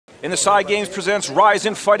In the Side Games presents Rise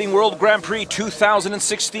in Fighting World Grand Prix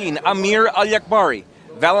 2016, Amir Alyakbari,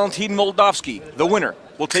 Valentin Moldavsky, the winner,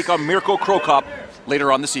 will take on Mirko Krokop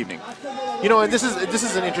later on this evening. You know, and this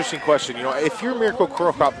is an interesting question. You know, if you're Mirko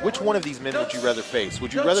Krokop, which one of these men would you rather face?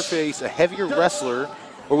 Would you rather face a heavier wrestler,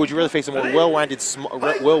 or would you rather face a more well-rounded,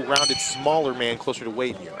 smaller man closer to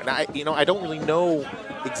weight here? And I don't really know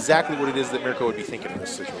exactly what it is that Mirko would be thinking in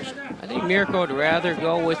this situation. I think Mirko would rather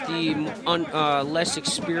go with the less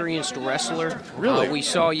experienced wrestler. Really? We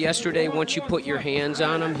saw yesterday, once you put your hands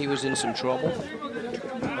on him, he was in some trouble.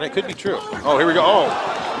 And it could be true. Oh, here we go.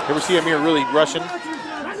 Oh, here we see Amir really rushing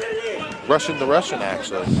the Russian,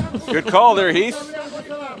 actually. Good call there, Heath.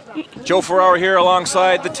 Joe Ferraro here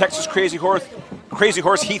alongside the Texas Crazy Horse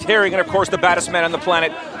Heath Herring, and of course the baddest man on the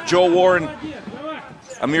planet, Joe Warren.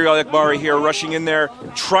 Amir Alyakbari here rushing in there,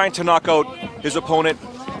 trying to knock out his opponent.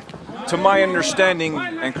 To my understanding,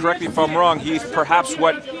 and correct me if I'm wrong, Heath, perhaps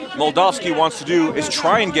what Moldavsky wants to do is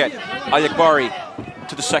try and get Alyakbari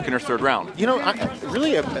to the second or third round. You know, he's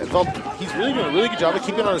really doing a really good job of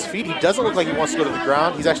keeping on his feet. He doesn't look like he wants to go to the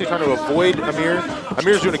ground. He's actually trying to avoid Amir.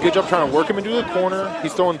 Amir's doing a good job trying to work him into the corner.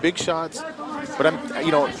 He's throwing big shots. But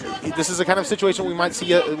this is the kind of situation we might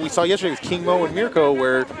see. We saw yesterday with King Mo and Mirko,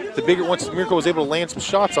 where once Mirko was able to land some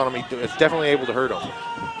shots on him, he was definitely able to hurt him.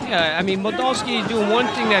 Yeah, I mean, Moldavsky is doing one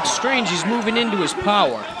thing that's strange. He's moving into his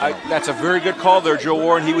power. That's a very good call there, Joe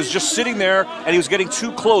Warren. He was just sitting there, and he was getting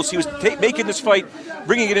too close. He was making this fight,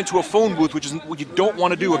 bringing it into a phone booth, which is what you don't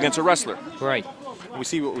want to do against a wrestler. Right. We've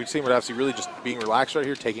seen Moldavsky really just being relaxed right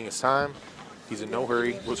here, taking his time. He's in no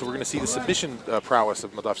hurry. So we're going to see the submission prowess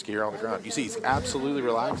of Moldavsky here on the ground. You see, he's absolutely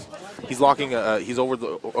relaxed. He's locking. He's over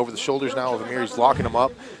the shoulders now of Amir. He's locking him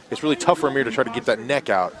up. It's really tough for Amir to try to get that neck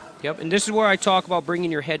out. Yep, and this is where I talk about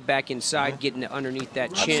bringing your head back inside, getting it underneath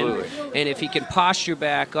that chin. Absolutely. And if he can posture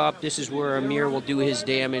back up, this is where Amir will do his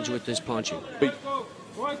damage with this punching. But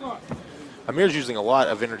Amir's using a lot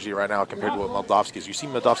of energy right now compared to what Moldavsky is. You see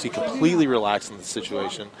Moldavsky completely relaxed in this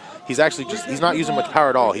situation. He's actually he's not using much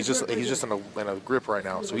power at all. He's just in a grip right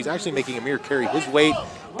now. So he's actually making Amir carry his weight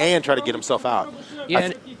and try to get himself out.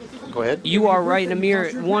 Yeah. Go ahead. You are right,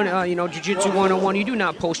 Amir. Jiu-Jitsu 101, you do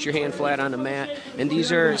not post your hand flat on the mat. And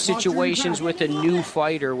these are situations with a new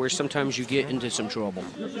fighter where sometimes you get into some trouble.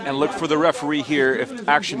 And look for the referee here if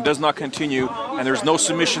action does not continue and there's no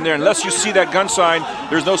submission there. Unless you see that gun sign,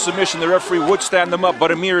 there's no submission, the referee would stand them up, but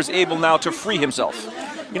Amir is able now to free himself.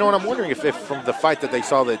 You know, and I'm wondering if from the fight that they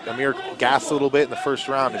saw that Amir gassed a little bit in the first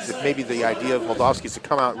round, if maybe the idea of Moldavsky is to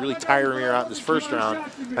come out and really tire Amir out in this first round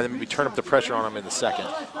and then maybe turn up the pressure on him in the second.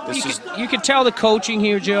 You can tell the coaching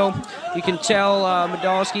here, Joe. You can tell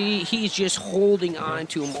Moldavsky, he's just holding on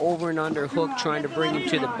to him over and under hook, trying to bring him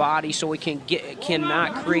to the body so he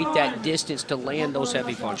cannot create that distance to land those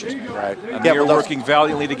heavy punches. Right. Amir working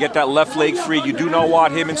valiantly to get that left leg free. You do not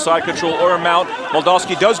want him in side control or a mount.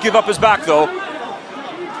 Moldavsky does give up his back, though.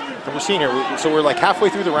 And we're seeing here, so we're like halfway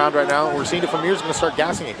through the round right now, and we're seeing if Amir's going to start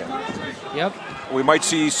gassing again. Yep. We might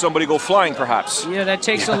see somebody go flying, perhaps. Yeah, that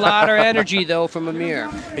takes a lot of energy, though, from Amir.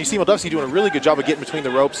 And you see Moldavsky doing a really good job of getting between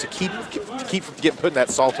the ropes to keep from getting put in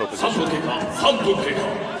that salto position.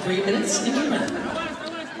 3 minutes in your round.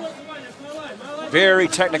 Very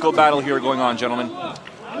technical battle here going on, gentlemen.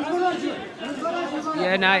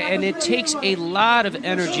 Yeah, and it takes a lot of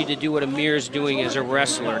energy to do what Amir's doing as a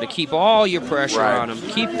wrestler, to keep all your pressure on him,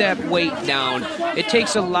 keep that weight down. It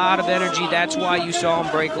takes a lot of energy. That's why you saw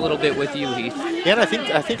him break a little bit with you, Heath. Yeah, and I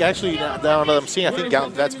think actually, now that I'm seeing, I think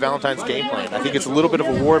that's Valentine's game plan. I think it's a little bit of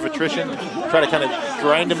a war of attrition. Try to kind of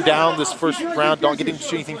grind him down this first round. Don't get him to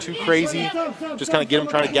do anything too crazy. Just kind of get him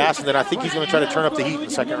trying to gas, and then I think he's going to try to turn up the heat in the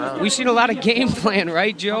second round. We've seen a lot of game plan,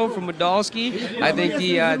 right, Joe, from Moldavsky? I think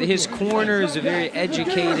his corner is a very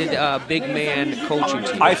educated big man coaching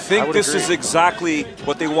team. I think this is exactly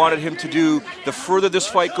what they wanted him to do. The further this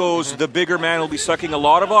fight goes, the bigger man will be sucking a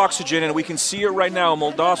lot of oxygen, and we can see it right now.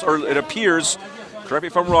 It appears, correct me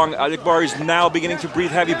if I'm wrong, Alyakbari is now beginning to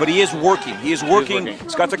breathe heavy, but he is working. He's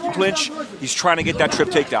got the clinch. He's trying to get that trip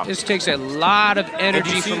takedown. This takes a lot of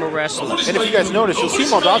energy from a wrestler. And if you guys notice, you'll see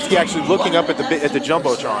Moldavsky actually looking up at the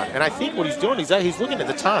Jumbotron. And I think what he's doing is that he's looking at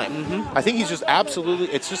the time. I think he's just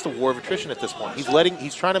it's just a war of attrition at this point.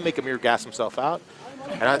 He's trying to make Amir gas himself out.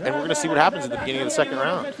 And we're going to see what happens at the beginning of the second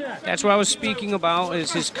round. That's what I was speaking about,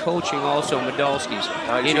 is his coaching also, Moldavsky's.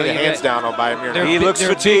 You know, the hands down by Amir. He looks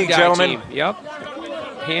fatigued, gentlemen. Yep.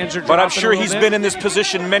 Hands are dropping. But I'm sure he's been in this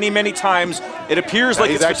position many, many times. It appears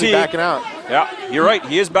like it's actually fatigue. Backing out. Yeah, you're right.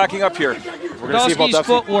 He is backing up here. We're going to see Moldavsky's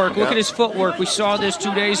footwork. Look at his footwork. We saw this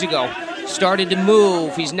 2 days ago. Started to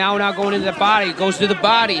move. He's now going into the body. Goes to the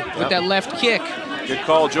body with that left kick. Good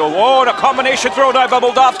call, Joe. Oh, and a combination throw dive by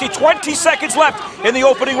Moldavsky. 20 seconds left in the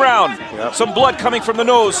opening round. Yep. Some blood coming from the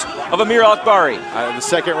nose of Amir Alkbari. In the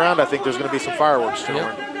second round, I think there's going to be some fireworks.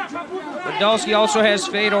 Yep. Moldavsky also has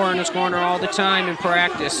Fedor in his corner all the time in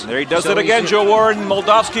practice. There he does it again, Joe Warren.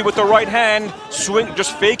 Moldavsky with the right hand, swing,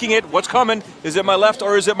 just faking it. What's coming? Is it my left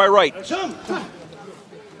or is it my right?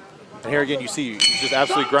 And here again, you see he's just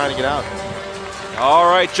absolutely grinding it out. All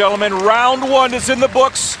right, gentlemen, round one is in the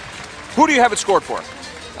books. Who do you have it scored for?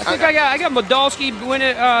 I think I got Moldavsky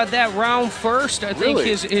winning that round first. I think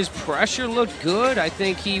Really? his pressure looked good. I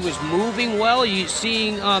think he was moving well. You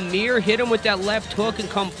seeing Mir hit him with that left hook and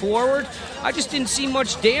come forward. I just didn't see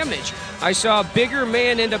much damage. I saw a bigger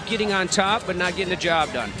man end up getting on top, but not getting the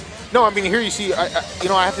job done. No, I mean here you see, I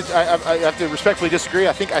have to respectfully disagree.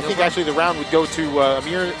 I think actually the round would go to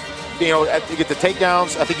Amir. You know, to get the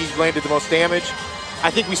takedowns. I think he's landed the most damage. I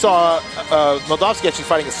think we saw Moldavsky actually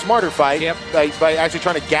fighting a smarter fight by actually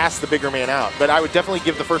trying to gas the bigger man out. But I would definitely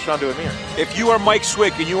give the first round to Amir. If you are Mike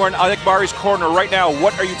Swick and you are in Alkbari's corner right now,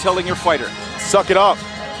 what are you telling your fighter? Suck it up.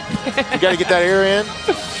 You got to get that air in.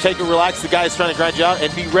 Take it, relax. The guy's trying to grind you out,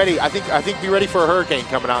 and be ready. I think be ready for a hurricane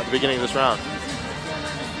coming out at the beginning of this round.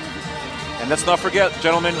 And let's not forget,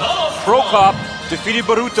 gentlemen, Prokop defeated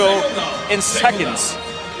Baruto in seconds.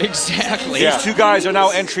 Exactly. These two guys are now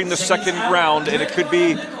entering the second round, and it could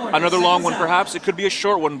be another long one perhaps. It could be a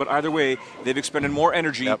short one, but either way, they've expended more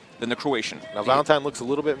energy than the Croatian. Now Valentine looks a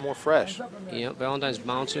little bit more fresh. Yeah, Valentine's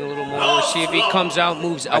bouncing a little more. We'll see if he comes out,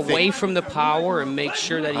 moves away from the power, and make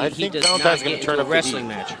sure that he does not get into a wrestling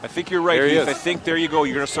match. I think you're right, Heath. I think there you go.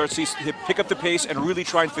 You're going to start to see him pick up the pace and really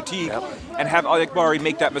try and fatigue and have Alkbari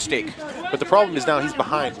make that mistake. But the problem is now he's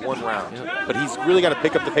behind one round. But he's really got to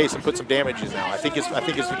pick up the pace and put some damage in now. I think his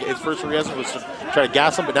first reaction was to try to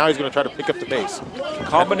gas him, but now he's going to try to pick up the pace.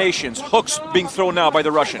 Combinations, hooks being thrown now by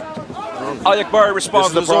the Russian. Alkbari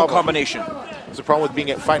responds with his own combination. There's a problem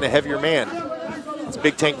with fighting a heavier man. It's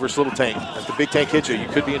big tank versus little tank. If the big tank hits you, you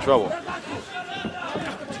could be in trouble.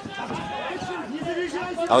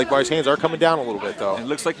 Alkbari's hands are coming down a little bit, though. And it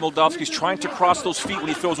looks like Moldavsky's trying to cross those feet when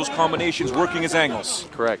he throws those combinations, working his angles.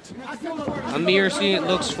 Correct. Amir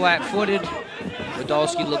looks flat-footed.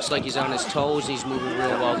 Moldavsky looks like he's on his toes. He's moving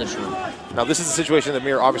real well this room. Now, this is a situation that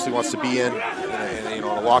Amir obviously wants to be in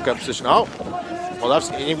a lock-up position. Oh,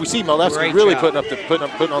 Moldavsky, and we see Moldavsky really putting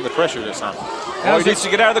on the pressure this time. Oh, he needs to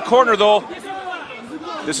get out of the corner, though.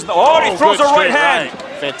 This is he throws a right hand.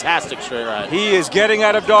 Fantastic straight right. He is getting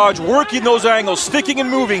out of dodge, working those angles, sticking and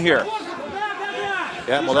moving here.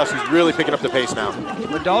 Yeah, Moldavsky's really picking up the pace now.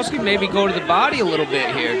 Moldavsky maybe go to the body a little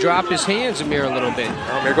bit here, drop his hands, Amir, a little bit.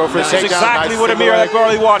 Amir go for the takedown. That's exactly what Amir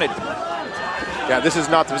Alkbari wanted. Yeah, this is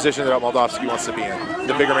not the position that Moldavsky wants to be in.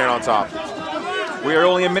 The bigger man on top. We are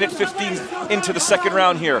only a minute 15 into the second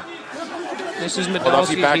round here. This is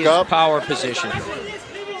Moldavsky's power position.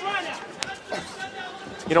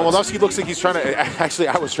 You know, Moldavsky looks like he's trying to. Actually,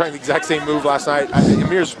 I was trying the exact same move last night.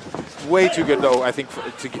 Amir's way too good, though, I think,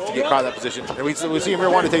 to get caught in that position. And we see Amir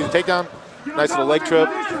want to take the takedown. Nice little leg trip.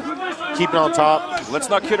 Keeping on top. Let's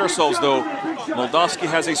not kid ourselves, though. Moldavsky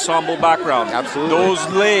has a sambo background. Absolutely. Those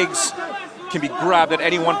legs can be grabbed at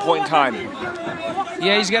any one point in time.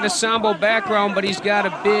 Yeah, he's got a sambo background, but he's got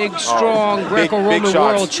a big, strong Greco-Roman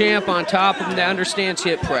world champ on top of him that understands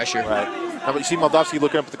hip pressure. Right. Now, you see Moldavsky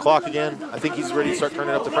looking up at the clock again. I think he's ready to start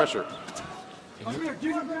turning up the pressure.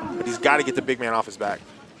 But he's got to get the big man off his back.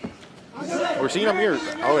 We're seeing Amir.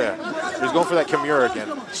 Oh, yeah. He's going for that Kimura again.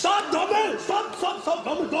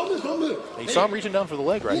 And you saw him reaching down for the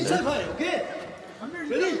leg right there.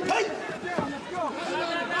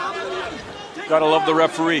 Gotta love the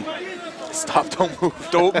referee. Stop, don't move.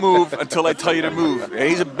 Don't move until I tell you to move.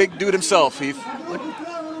 He's a big dude himself, Heath.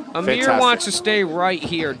 Amir wants to stay right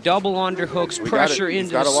here. Double underhooks, pressure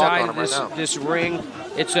into the side of this ring.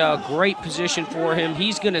 It's a great position for him.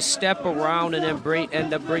 He's going to step around and then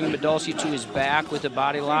end up bringing Moldavsky to his back with a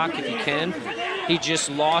body lock if he can. He just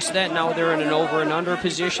lost that. Now they're in an over and under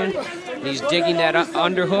position. He's digging that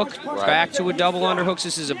underhook back to a double underhooks.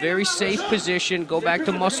 This is a very safe position. Go back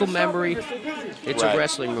to muscle memory. It's a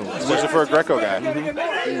wrestling move. Especially for a Greco guy.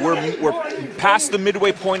 We're past the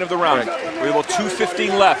midway point of the round. We have about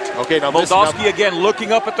 2:15 left. Okay, now Moldavsky again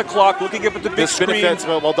looking up at the clock, looking up at the big screen. This benefits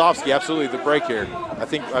Moldavsky, absolutely, the break here. I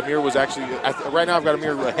think Amir was actually, right now I've got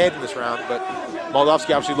Amir ahead in this round, but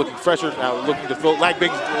Moldavsky obviously looking fresher now, looking to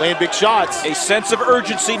land big shots. A sense of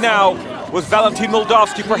urgency now with Valentin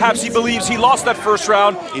Moldavsky. Perhaps he believes he lost that first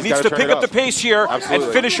round. He needs to pick up the pace here and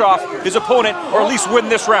finish off his opponent, or at least win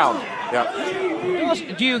this round. Yeah.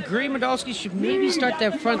 Do you agree Moldavsky should maybe start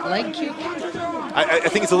that front leg kick? I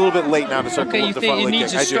think it's a little bit late now to start Okay, you the think front you leg need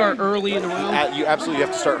kick. to start early in the round? You absolutely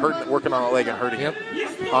have to start working on a leg and hurting it.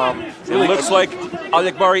 It looks like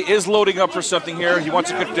Aliakbari is loading up for something here. He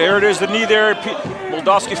wants to get there. It is the knee there.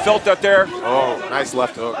 Moldavsky felt that there. Oh, nice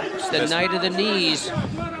left hook. The night of the knees.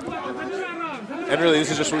 And really,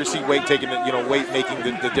 this is just where you see weight taking, weight making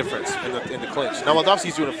the difference in the clinch. Now,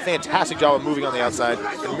 Moldavsky's doing a fantastic job of moving on the outside,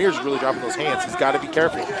 and Amir's really dropping those hands. He's got to be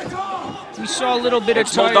careful. We saw a little bit of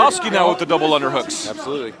Moldavsky now with the double underhooks.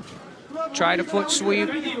 Absolutely. Tried a foot sweep.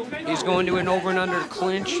 He's going to an over and under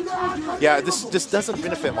clinch. Yeah, this doesn't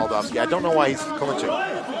benefit Moldavsky. I don't know why he's clinching.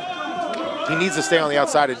 He needs to stay on the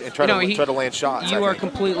outside and try to land shots. You are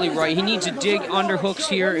completely right. He needs to dig underhooks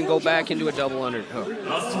here and go back into a double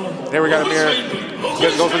underhook. There we got Amir. He's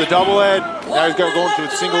going to go for the double leg. Now he's going to go into a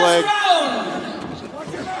single leg.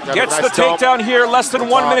 Gets the takedown here. Less than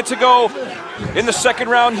 1 minute to go in the second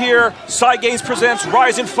round here. Sai Games presents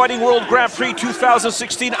Rise Fighting World Grand Prix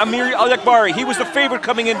 2016. Amir Aliakbari. He was the favorite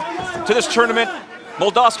coming in to this tournament.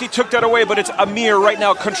 Moldavsky took that away, but it's Amir right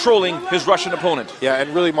now controlling his Russian opponent. Yeah,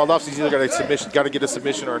 and really Moldavsky's either got to get a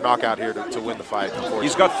submission or a knockout here to win the fight.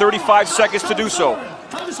 He's got 35 seconds to do so.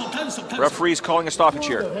 Referee's calling a stoppage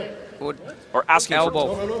here. Or asking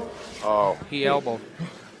elbow. for... Oh. He elbowed.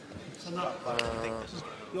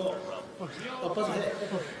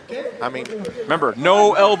 I mean, remember,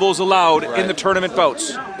 no elbows allowed in the tournament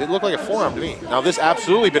bouts. It looked like a forearm to me. Now this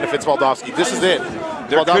absolutely benefits Moldavsky. This is it.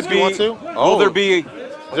 There could be. Wants to? Will there be?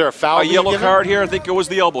 Is there a foul? A yellow card here? I think it was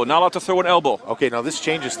the elbow. Not allowed to throw an elbow. Okay, now this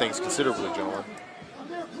changes things considerably, gentlemen.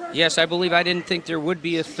 Yes, I believe I didn't think there would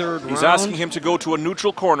be a third round. He's asking him to go to a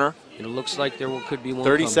neutral corner. It looks like there could be one.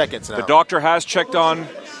 30 seconds now. The doctor has checked on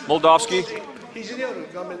Moldavsky.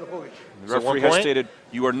 The referee has stated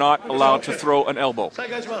you are not allowed to throw an elbow.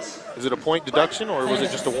 Is it a point deduction or was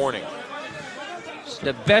it just a warning?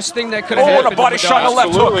 The best thing that could have happened. And a body shot on the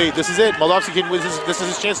left hook. Absolutely, this is it. Moldavsky can win. This is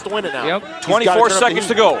his chance to win it now. Yep. 24 seconds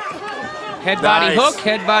to go. Head body hook,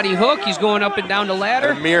 head body hook. He's going up and down the ladder.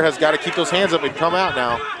 And Amir has got to keep those hands up and come out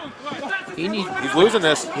now. He's losing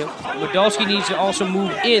this. Moldavsky needs to also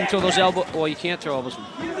move in, throw those elbows. Well, you can't throw elbows.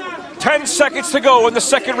 10 seconds to go in the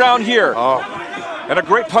second round here. Oh. And a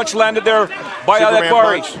great punch landed there by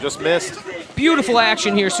Aliakbari. Just missed. Beautiful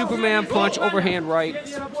action here. Superman punch, overhand right.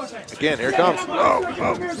 Again, here it comes. Oh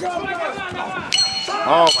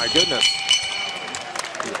my goodness.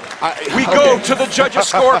 We go to the judges'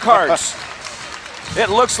 scorecards. It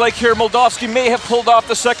looks like here Moldavsky may have pulled off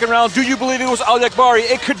the second round. Do you believe it was Aliakbari?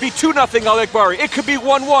 It could be 2-0 Aliakbari. It could be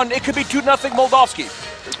 1-1. It could be 2-0 Moldavsky.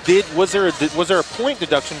 Was there a point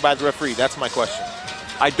deduction by the referee? That's my question.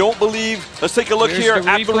 I don't believe. Let's take a look here at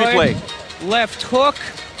the replay. Left hook,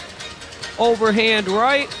 overhand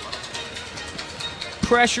right,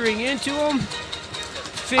 pressuring into him,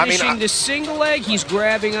 finishing the single leg. He's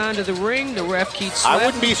grabbing onto the ring. The ref keeps swept. I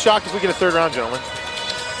wouldn't be shocked if we get a third round, gentlemen.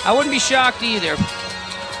 I wouldn't be shocked either.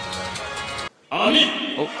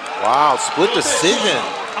 Oh. Wow, split decision.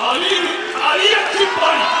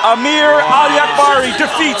 Amir Aliakbari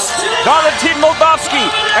defeats Valentin Moldavsky,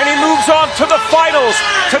 and he moves on to the finals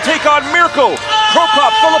to take on Mirko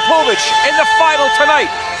Filipovic in the final tonight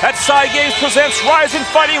at Sai Games presents Rise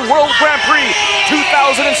Fighting World Grand Prix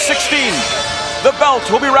 2016. The belt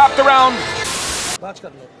will be wrapped around.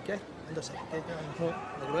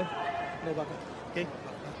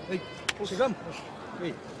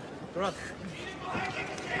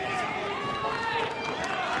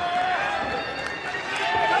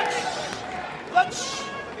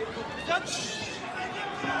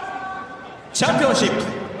 Championship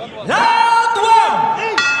round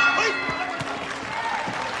 1.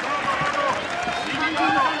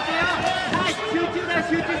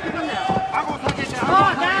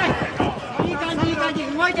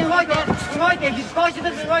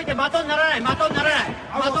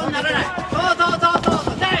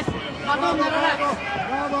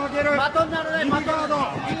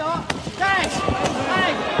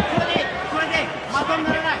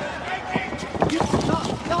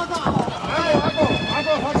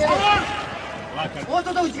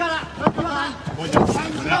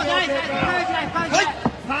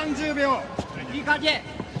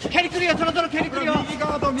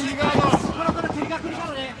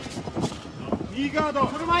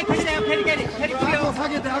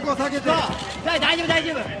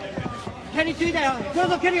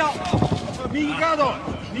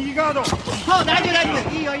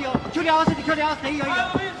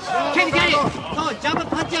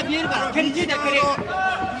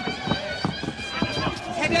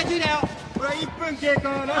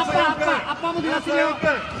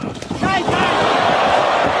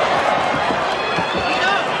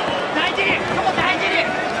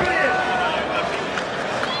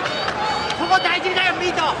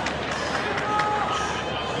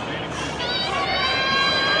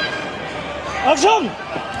 アクション。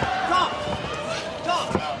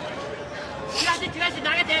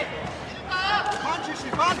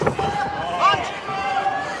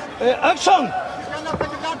アクション。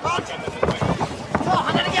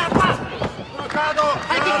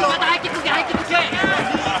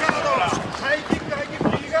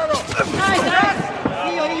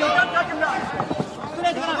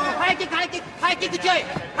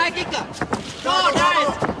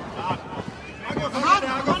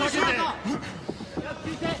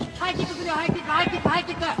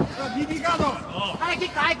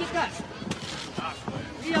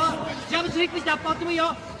ジャブスイップしてアッパー打ってもいい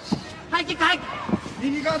よ。ハイキック、ハイキック。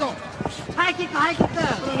右ガード。ハイキック、ハイキック。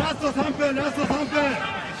ラスト3分、ラスト3分。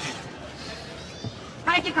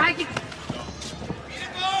ハイキック、ハイキック。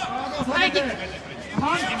ハイキック。ファ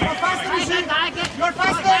ーストにし。ハイキック。Your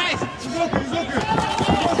fast guys. 動く。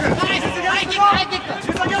ナイス。ハイキック、ハイキック。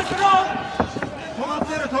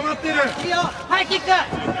止まってる。いいよ。ハイキック。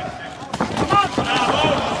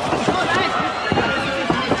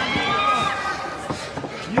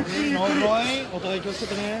お互い気をつけ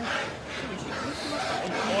てね。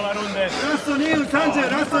ラスト2分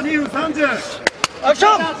30、ラスト2分30。アクシ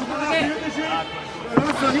ョン。ラスト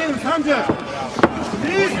2分30。ラ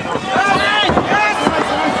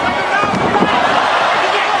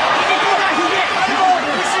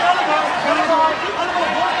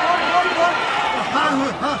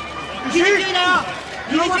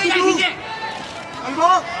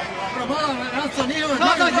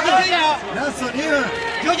スト2分。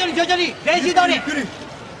徐々に練習通り。ラ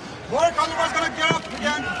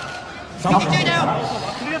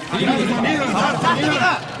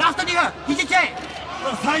スト2分。肘チェイ。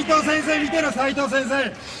斉藤先生見てろ、斉藤先生。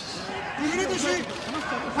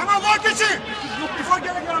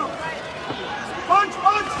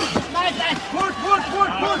ナイス。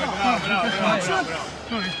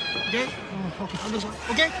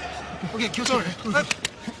オッケー、気をつけて。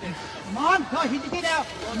肘チェイだよ。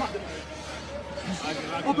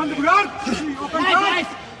オープングラウンド。ナイス。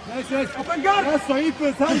ナイス。オープンガード。ラスト1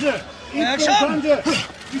分30。1分30。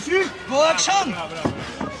ゴーアクション。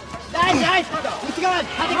ナイス。内側、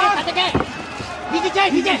縦け。肘チェ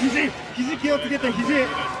イ、肘。肘気をつけて、肘。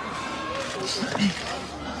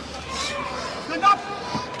Stand up!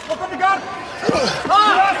 Open the guard!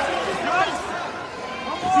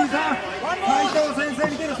 斉藤先生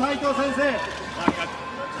見てる、斉藤先生。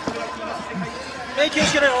気を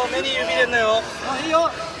つけろよ。目に指入れんなよ。いい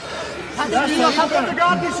よ。ラスト1分。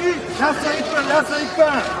ラスト1分。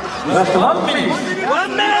ワンミニ。目気をつ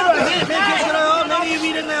けろよ。目に指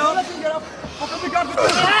入れんなよ。ナイス。気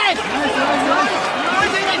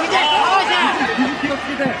をつ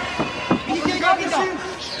けて。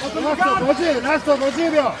ラスト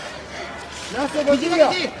50秒。ゴ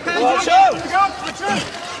ーアクション。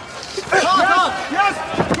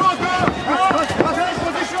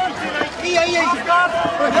いいよ。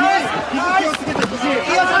肘気をつけて、肘。い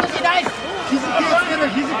いよ、サトシ、ナイス。肘気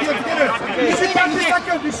をつける。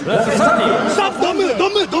ドム。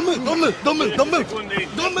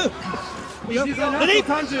ラスト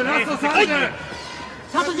30、ラスト30。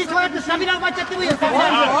サトシ、そうやってスタミナ奪っちゃってもいいよ。ス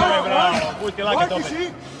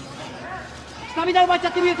タミナ奪っちゃ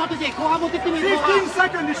ってもいいよ、サトシ。後半持ってってもいいよ。15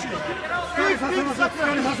 seconds にし。疲れさせま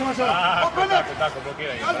しょう。ラ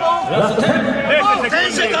スト10。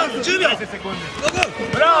10セカンド、10秒。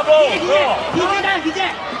ブラボー。肘だよ、肘。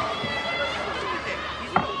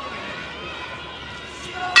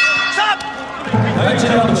第1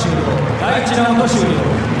ラウンド終了。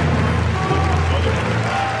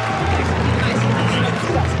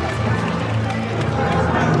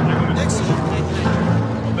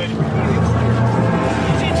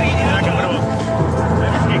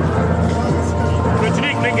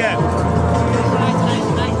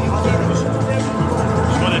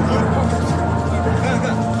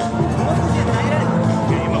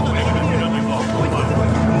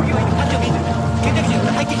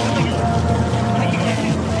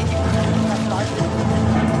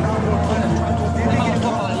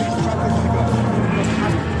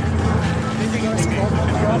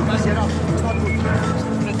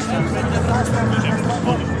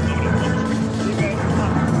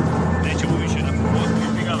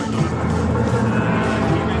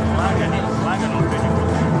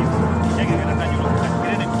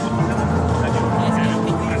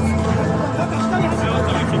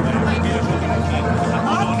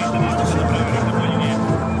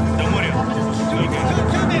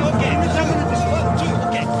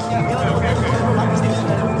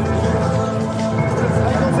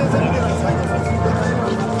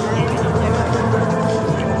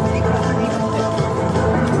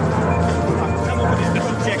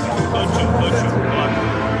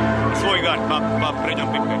guard, pa prednjom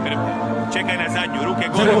pipke. Čekaj na zadnju, ruke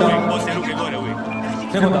gore uvijek, poslije ruke gore uvijek.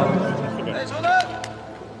 Second down.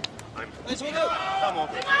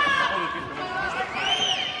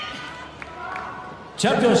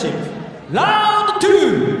 Championship round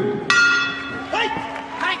 2. ハ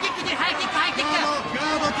イキックでハイキックハイキックガ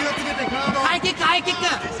ード気をつけてガードハイキックハイキック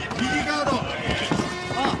右ガード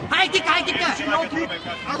ハイキックハイキック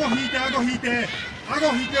顎引いて顎引いて顎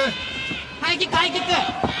引くハイキックハイキック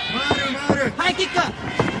回るハイキック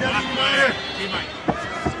左に回る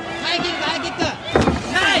ハイキックハイキック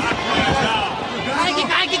ナイスハイキッ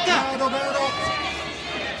クハイキックガードガード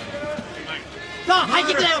そうハイ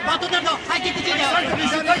キックだよバトンだとハイキック中だよ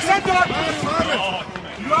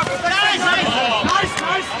回るナイスナ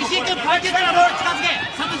イス石井君ポイントからボール近づけ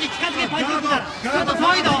サトシ近づけポイントからちょっと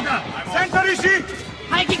遠いのセンター石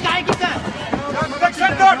ハイキックハイキックセ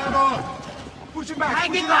ンタープッシュバックハ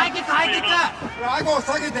イキックハイキックハイキック顎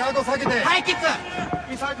下げて顎下げてハイキック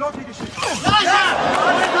インサイドローキック石よっしゃ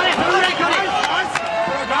これ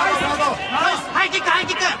ハイキックハイ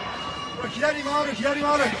キック左回る左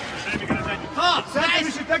回るそうナイ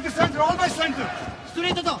スセンターセンターオールマイセンターストレ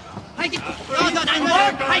ートとハイキックそうそうナイス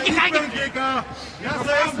ハイキックハイキック経過ラス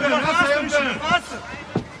ト4分ラスト4分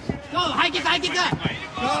そうハイキックハイキックガ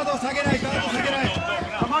ード下げないガード下げない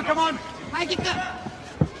カモンカモンハイキック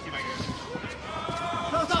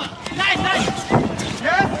そうそうナイスナイス Yes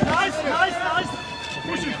nice nice nice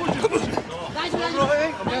push it push it push it 大丈夫大丈夫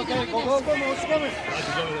OK OK ここ押し込む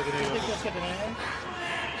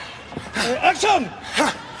アクションナ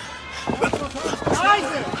イス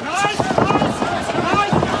ナイスナイスナイス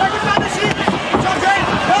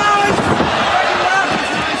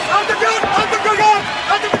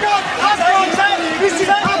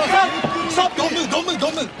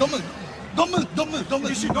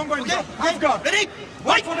Don't go in. Half guard. Ready?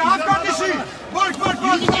 Wait for the half guard, Ishii. Work.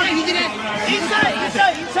 Inside.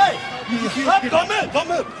 Don't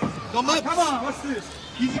move. Come on, what's this?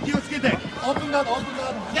 肘気をつけて。オープンガード。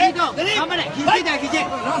レイト頑張れ肘だよ肘ラ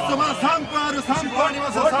ストまだ3分ある3分あり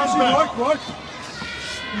ますよ3分。Work.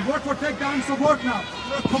 You work for takedown, so work now.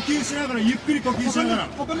 呼吸しながらゆっくり呼吸しながら。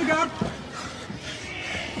Open the guard.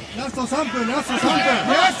 ラスト3分。Yes.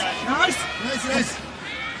 Nice.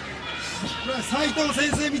 斉藤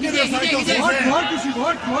先生見てるよ斉藤先生。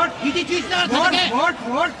Work. 肘注意しながら叩け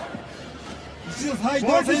Work. 斉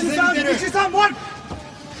藤先生見てる。Work.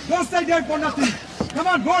 Don't stay there for nothing. Come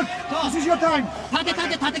on, work. This is your time. 叩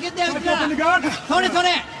けんだよ Open the guard. それ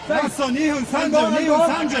ラスト2分30。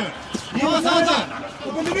そう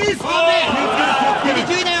Open the knees. 肘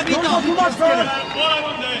注意だよビート Too much guard.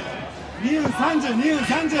 2分30。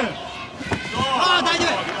ああ大丈夫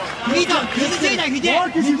ビート肘注意だよ肘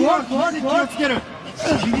Work. 気をつける。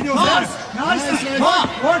右で押さえる。Nice.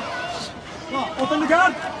 Work. Open the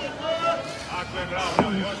guard.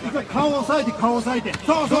 顔を押さえて。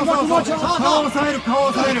そう。顔を押さえる。そ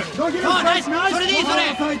うナイスそれでいいそれ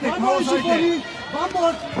顔を押さえ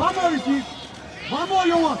て。One more,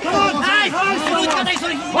 you want. ナイスその打ち方いいそ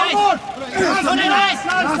れ肘ナイスそれナイス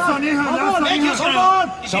ラスト2分。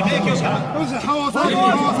顔を押さえ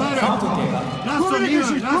る。ラスト2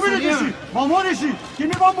分。守るし。Give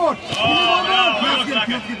me one more. 気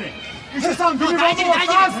をつけて。石さん、大事に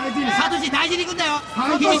サトシ大事にいくんだよ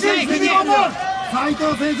肘注意肘斉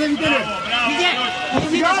藤先生見てる。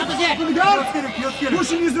肘サトシ気をつける。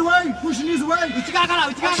Pushing his way. 内側からか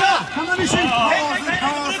なりし。カ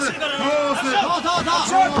オス。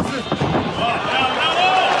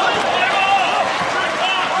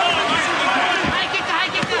ハイキック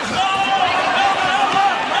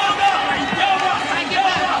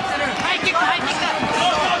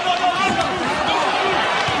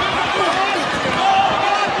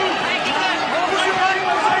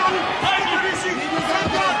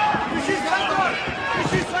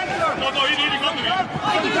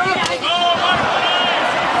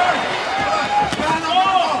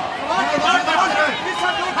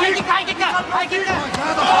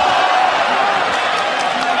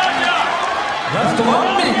ラ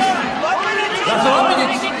スト1ミニ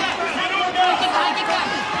ッツ。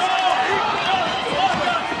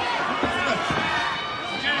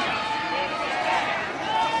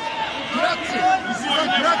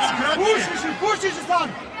Push, Ishii-san!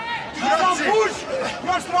 Push! You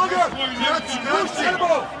are stronger! Push,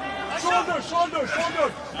 elbow! Shoulder!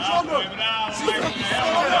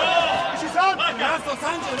 Ishii-san! Last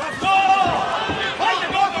 30!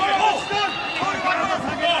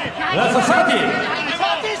 ラスト30。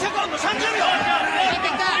30セコンド30秒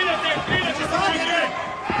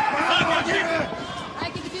ハイ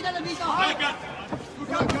キック中だのビート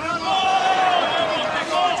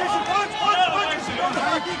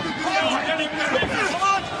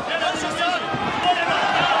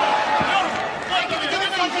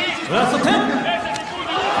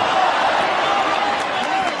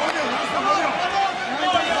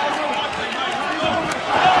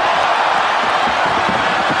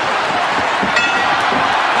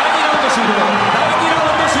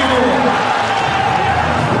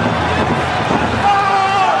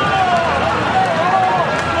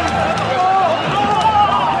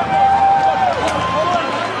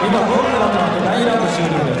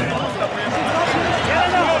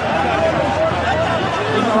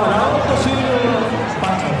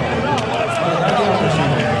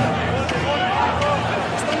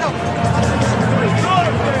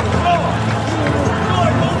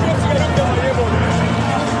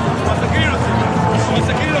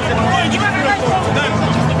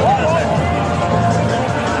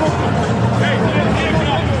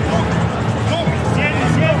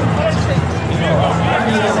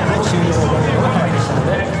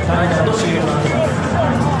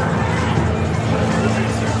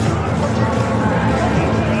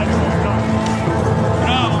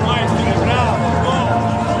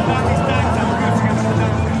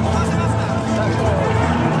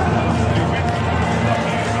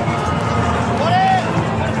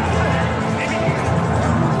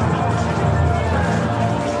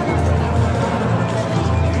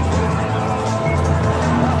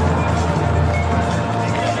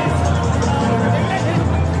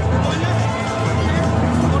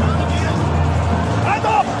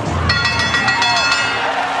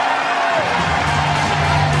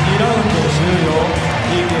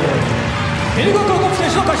ヘリコプターの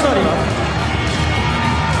選手を勝ち取ります。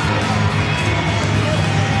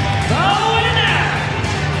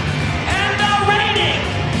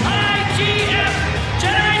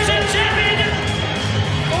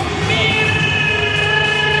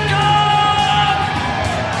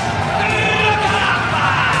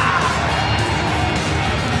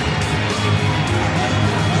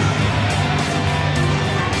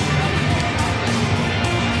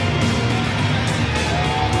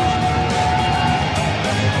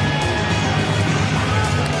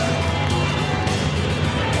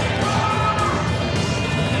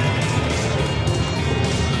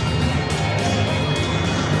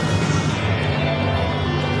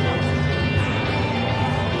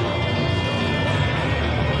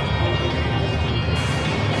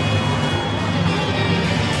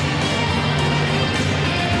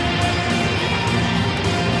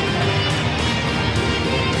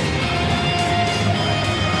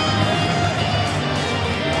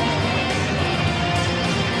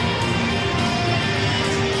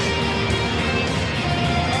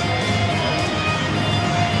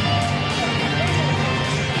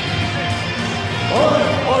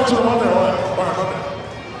ちょっと待ってよ、おい、待って。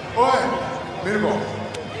おい、ミルコ。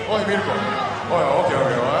おい、ミルコ。おい、オッケー、オッ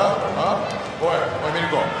ケー、おい、ミル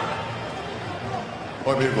コ。お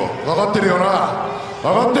い、ミルコ。分かってるよな。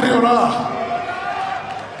分かってるよな。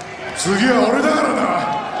次は俺だからな。分か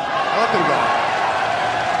ってるか。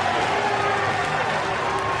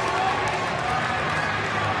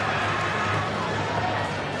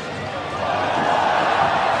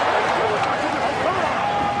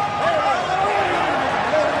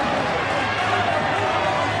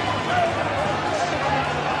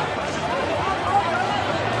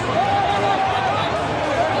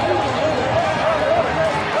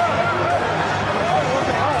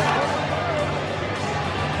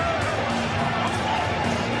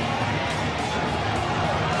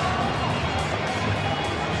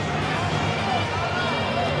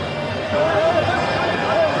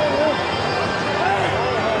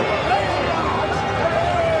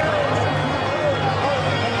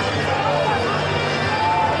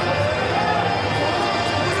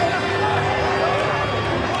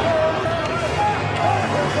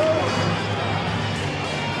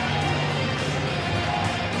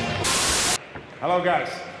Hello guys,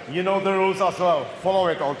 you know the rules as well. Follow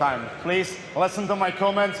it all time. Please listen to my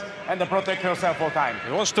comments and protect yourself all time.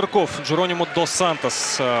 Иван Штырков, Джеронимо дос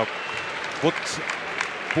Сантос. Вот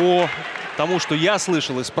по тому, что я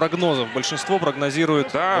слышал из прогнозов, большинство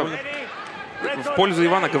прогнозирует... Да, в пользу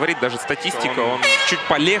Ивана говорит даже статистика. Он чуть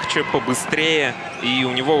полегче, побыстрее, и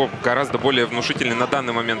у него гораздо более внушительный на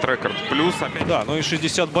данный момент рекорд. Плюс опять... Да, ну и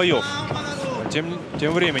 60 боев.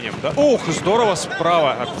 Тем временем, да. Ух, здорово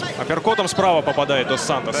справа. Апперкотом справа попадает дос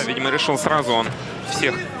Сантос. Да, видимо, решил сразу он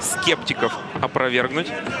всех скептиков опровергнуть.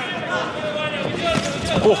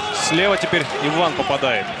 Ух, слева теперь Иван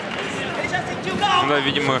попадает. Да,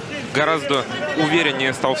 видимо, гораздо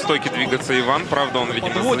увереннее стал в стойке двигаться Иван. Правда, он,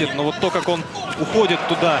 видимо, уходит, но вот то, как он уходит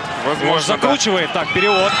туда, возможно, закручивает. Да. Так,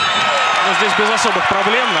 перевод. Но здесь без особых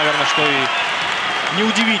проблем, наверное, что и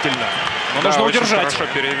неудивительно. Но да, нужно удержать. Хорошо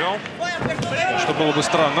перевел. Что было бы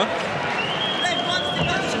странно.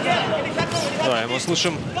 Да, и мы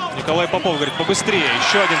слышим, Николай Попов говорит, побыстрее.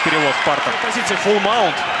 Еще один перевод в партер. Позиция full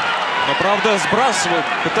mount. Но, правда, сбрасывает,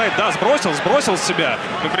 пытает, да, сбросил с себя.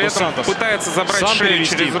 Но при этом Сантос пытается забрать сам шею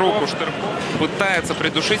перевести через руку. Пытается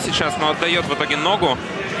придушить сейчас, но отдает в итоге ногу.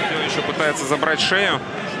 Все еще пытается забрать шею.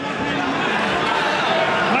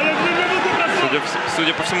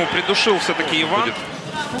 Судя по всему, придушил все-таки Иван.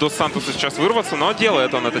 Дос Сантосу сейчас вырваться, но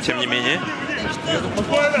делает он это, тем не менее.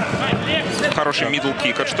 Хороший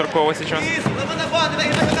мидл-кик от Штыркова сейчас.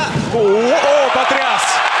 О, потряс!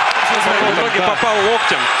 В итоге попал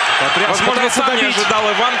локтем. Возможно, сам не ожидал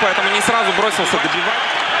Иван, поэтому не сразу бросился добивать.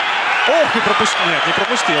 Ох, не пропустил. Нет, не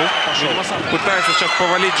пропустил. Пошел. Пытается сейчас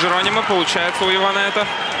повалить Джеронимо. Получается у Ивана это.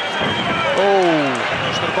 Оу.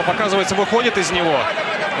 Штырков, оказывается, выходит из него.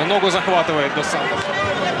 Но ногу захватывает дос Сантос.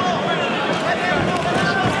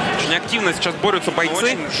 Очень активно сейчас борются бойцы.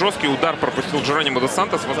 Очень жесткий удар пропустил Джеронимо дос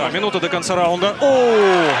Сантос. Да, минута до конца раунда.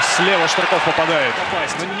 О, слева Штырков попадает.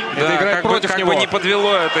 Да, это играет против него. Как бы не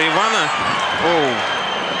подвело это Ивана. Оу.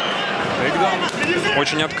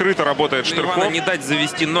 Очень открыто работает Штырков. Ивана не дать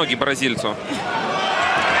завести ноги бразильцу.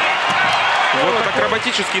 Вот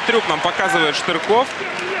акробатический трюк нам показывает Штырков.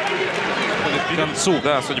 К концу.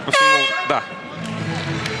 Да, судя по всему, да.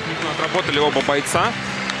 Отработали оба бойца.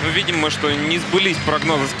 Мы видим, что не сбылись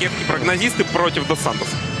прогнозы скептики. Прогнозисты против дос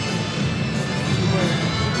Сантоса.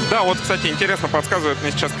 Да, вот, кстати, интересно подсказывает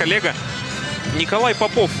мне сейчас коллега. Николай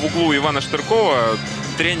Попов в углу Ивана Штыркова.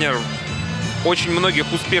 Тренер очень многих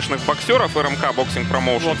успешных боксеров РМК Боксинг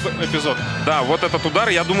Промоушен. Вот эпизод. Да, вот этот удар,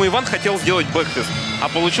 я думаю, Иван хотел сделать бэкфист, а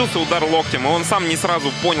получился удар локтем, и он сам не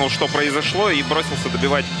сразу понял, что произошло, и бросился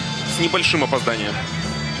добивать с небольшим опозданием.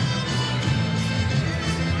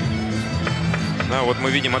 Да, вот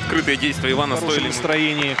мы видим открытые действия Ивана. В хорошем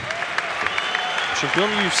настроении. Чемпион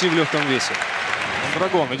UFC в легком весе.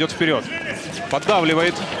 Мондрагон идет вперед.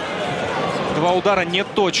 Поддавливает. Два удара не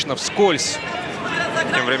точно, вскользь.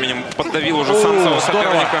 Тем временем поддавил уже сам своего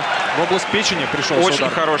соперника. В область печени пришел Очень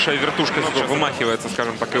удар. хорошая вертушка. Вымахивается,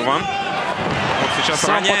 скажем так, Иван. Вот сейчас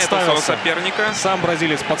Сам роняет своего соперника. Сам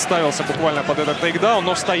бразилец подставился буквально под этот тейкдаун,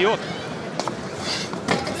 но встает.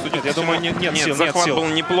 Нет, я думаю, нет сил. Захват был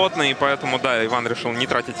неплотный, и поэтому, да, Иван решил не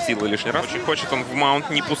тратить силы лишний раз. Очень хочет он в маунт,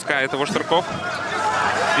 не пускает его Штырков.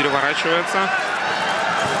 Переворачивается.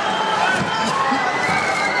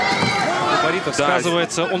 Да.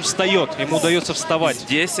 Сказывается, он встает, ему удается вставать.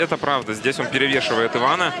 Здесь это правда, здесь он перевешивает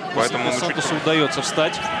Ивана, поэтому Сантосу удается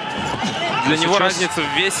встать. Для него разница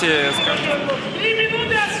в весе, скажем,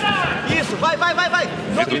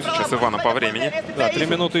 ведут сейчас Ивана по времени. Да, 3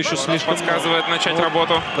 минуты еще слишком. Подсказывает начать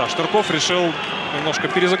работу. Да, Штырков решил немножко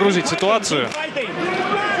перезагрузить ситуацию.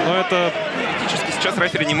 Но это... Практически сейчас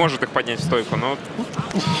рефери не может их поднять в стойку. Но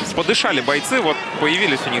подышали бойцы, вот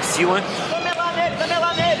появились у них силы.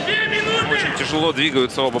 Очень тяжело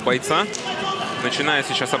двигаются оба бойца. Начиная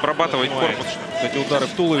сейчас обрабатывать корпус. Эти удары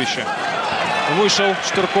в туловище. Вышел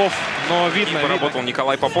Штырков, но видно... И поработал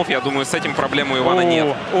Николай Попов. Я думаю, с этим проблем у Ивана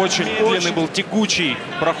нет. Очень медленный был, тягучий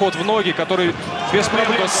проход в ноги, который без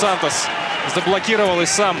проблем Сантос заблокировал и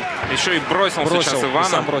сам. Еще и бросил сейчас Ивана.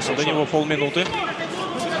 Сам бросил. До него полминуты.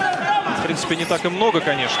 В принципе, не так и много,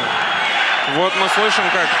 конечно. Вот мы слышим,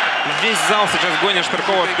 как весь зал сейчас гонит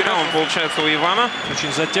Штыркова вперед. Он получается у Ивана.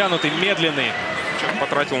 Очень затянутый, медленный. Сейчас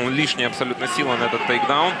потратил он лишние абсолютно силы на этот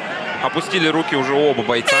тейкдаун. Опустили руки уже оба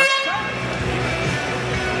бойца.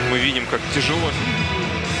 Мы видим, как тяжело.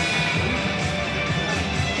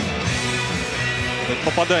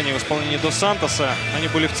 Попадания в исполнении Дос Сантоса. Они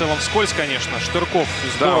были в целом вскользь, конечно. Штырков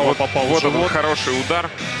здорово вот, попал вот в живот. Вот хороший удар.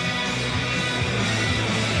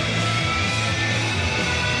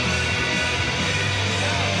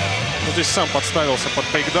 Вот здесь сам подставился под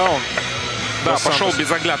тейкдаун. Да, пошел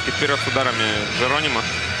без оглядки вперед с ударами Джеронима.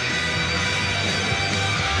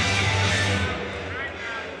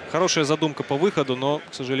 Хорошая задумка по выходу, но,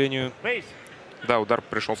 к сожалению... Да, удар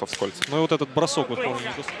пришелся вскользь. Ну и вот этот бросок. Вот,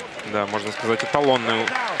 да, можно сказать, эталонный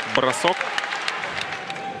бросок.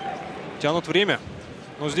 Тянут время.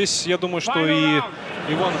 Но здесь, я думаю, что и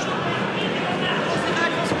Ивану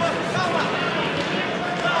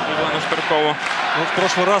Штыркову. Ну, в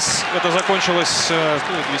прошлый раз это закончилось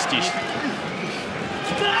вестись.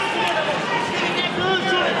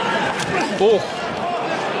 Ох!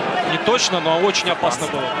 Не точно, но очень опасно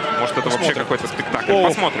было. Может, это вообще какой-то спектакль.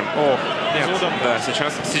 Посмотрим. Нет, да,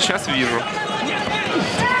 сейчас вижу.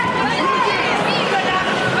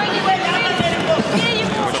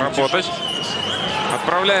 Работать.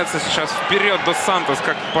 Отправляется сейчас вперед Дос Сантос,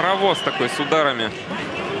 как паровоз такой с ударами.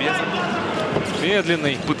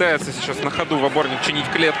 Медленный. Пытается сейчас на ходу в оборник чинить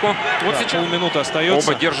клетку. Вот да, сейчас полминуты остается.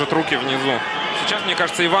 Оба держат руки внизу. Сейчас, мне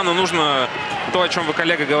кажется, Ивану нужно то, о чем вы,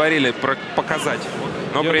 коллега, говорили, показать.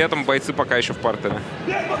 Но при этом бойцы пока еще в партере.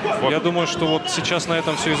 Вот. Я думаю, что вот сейчас на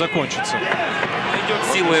этом все и закончится. Идет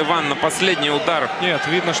сила Иван на последний удар. Нет,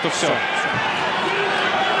 видно, что все.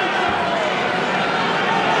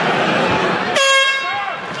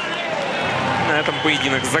 На этом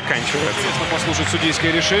поединок заканчивается. Интересно послушать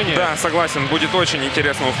судейское решение. Да, согласен. Будет очень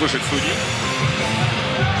интересно услышать судей.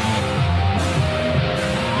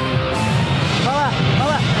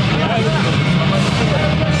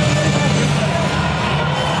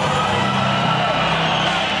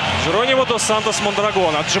 Джеронимо Дос Сантос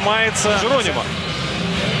Мондрагон. Отжимается Джеронимо.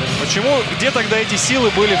 Почему? Где тогда эти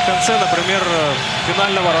силы были в конце, например,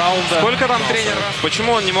 финального раунда? Сколько там тренер?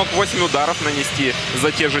 Почему он не мог 8 ударов нанести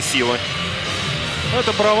за те же силы? Ну,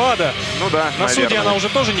 это бравада. Ну да, на судьи она уже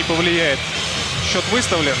тоже не повлияет. Счет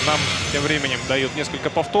выставлен. Нам тем временем дают несколько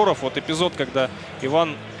повторов. Вот эпизод, когда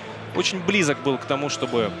Иван очень близок был к тому,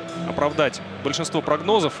 чтобы оправдать большинство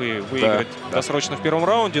прогнозов и выиграть досрочно в первом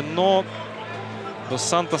раунде. Но Дос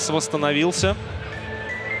Сантос восстановился.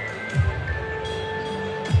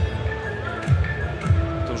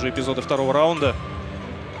 Это уже эпизоды второго раунда.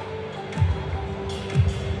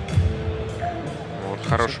 Вот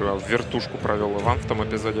хорошую вертушку провел Иван в том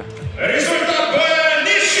эпизоде.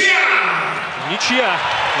 Ничья Ничья.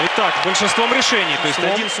 Итак, большинством решений. То есть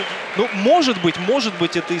один судья. Ну, может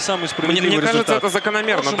быть, это и самый справедливый Мне кажется, результат. это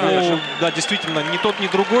закономерно. Да, действительно, ни тот, ни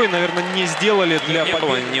другой, наверное, не сделали для победы. Не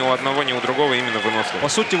было ни у одного, ни у другого именно выносливости. По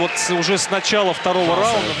сути, вот уже с начала второго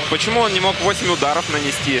раунда. Почему он не мог 8 ударов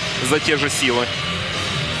нанести за те же силы?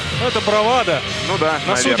 Это бравада. Ну да, на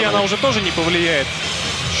наверное. судья она уже тоже не повлияет.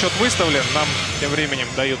 Счет выставлен. Нам тем временем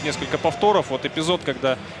дают несколько повторов. Вот эпизод,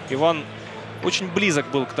 когда Иван очень близок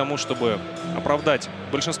был к тому, чтобы оправдать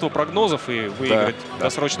большинство прогнозов и выиграть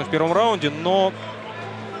досрочно в первом раунде, но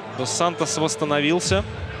Дос Сантос восстановился.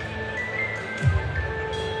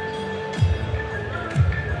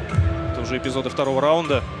 Это уже эпизоды второго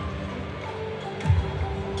раунда.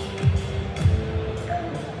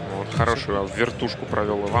 Вот, хорошую вертушку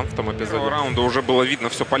провел Иван в том эпизоде. Раунда уже было видно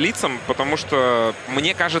все по лицам, потому что,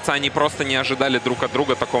 мне кажется, они просто не ожидали друг от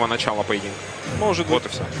друга такого начала поединка. Может вот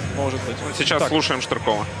быть. И все. Может быть. Сейчас так. Слушаем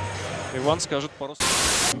Штыркова. Иван скажет пару слов.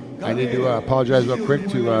 I need to apologize real quick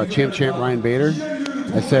to champ Ryan Bader.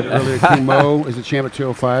 I said earlier King Mo is the champ at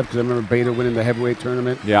 205 because I remember Bader winning the heavyweight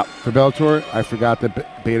tournament for Bellator. I forgot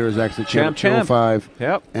that Bader is actually champ at 205.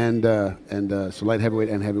 Yep. And so light heavyweight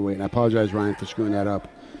and heavyweight. And I apologize, Ryan, for screwing that up.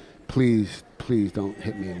 Please don't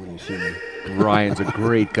hit me when you see me. Ryan's a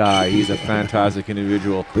great guy. He's a fantastic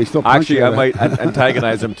individual. But he still Actually, I might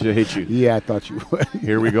antagonize him to hit you. Yeah, I thought you would.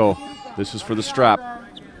 Here we go. This is for the strap.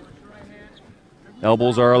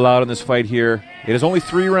 Elbows are allowed in this fight here. It is only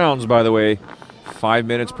 3 rounds, by the way. 5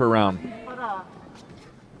 minutes per round.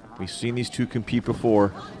 We've seen these two compete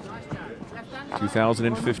before.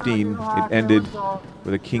 2015, it ended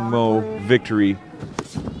with a King Mo victory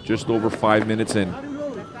just over 5 minutes in.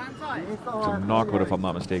 It's a knockout, if I'm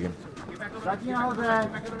not mistaken. Yeah,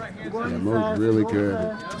 Mo's really good.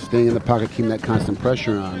 Staying in the pocket, keeping that constant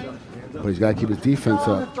pressure on. But he's got to keep his defense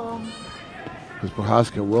up. Because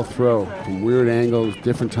Prochazka will throw from weird angles,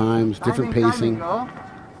 different times, different pacing.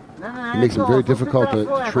 It makes him very difficult to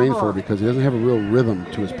train for because he doesn't have a real rhythm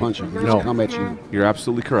to his punching. He just come at you. You're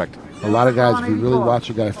absolutely correct. A lot of guys, if you really watch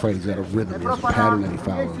a guy fight, he's got a rhythm. He has a pattern that he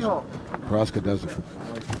follows. Prochazka doesn't.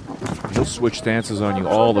 He'll switch stances on you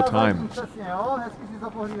all the time.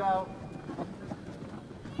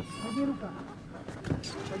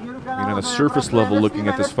 On the surface level, looking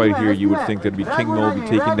at this fight here, you would think that'd be King Mo be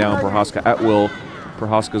taking down Prochazka at will.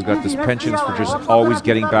 Prochazka's got this penchant for just always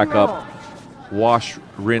getting back up. Wash,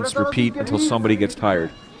 rinse, repeat until somebody gets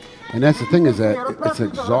tired. And that's the thing is that it's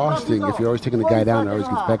exhausting if you're always taking the guy down and always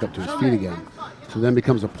gets back up to his feet again. So then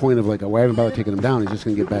becomes a point of like, oh, I haven't bothered taking him down. He's just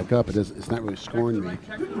going to get back up. It's not really scoring me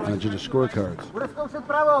on judges' scorecards.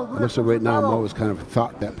 It looks like right now Mo has kind of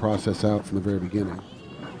thought that process out from the very beginning.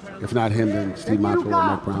 If not him, then Steve Mako or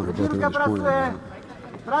Mike Brown are both in his corner right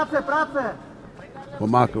now. Well,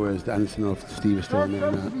 Mako is. I don't know if Steve is still in there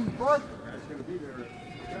or not.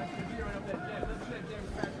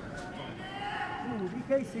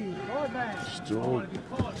 Still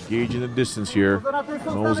gauging the distance here.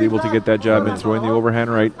 Mo was able to get that jab in, throwing the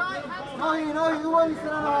overhand right.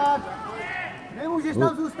 Ooh,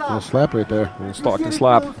 a slap right there. A little Stockton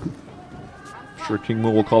slap. I'm sure King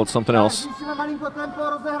Mo will call it something else.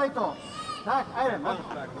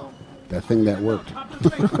 That thing that worked.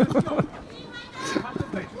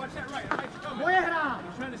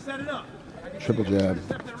 Triple jab.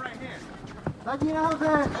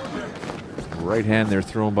 Right hand there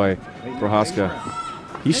thrown by Prochazka.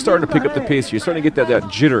 He's starting to pick up the pace here. He's starting to get that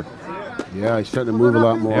jitter. Yeah, he's starting to move a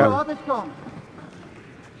lot more. Yeah.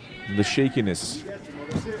 The shakiness.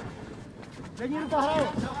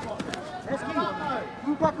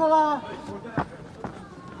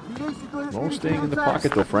 Mo staying in the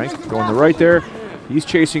pocket though, Frank. Going the right there. He's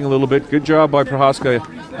chasing a little bit. Good job by Prochazka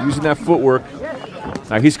using that footwork.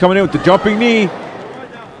 Now he's coming in with the jumping knee.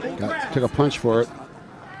 Took a punch for it.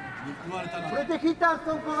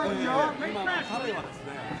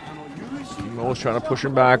 Mo's trying to push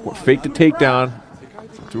him back. Fake the takedown.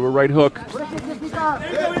 Do a right hook.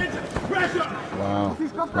 Wow.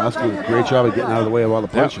 Prochazka did a great job of getting out of the way of all the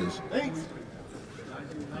punches.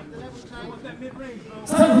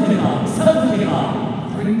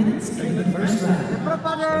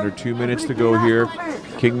 Under 2 minutes to go here.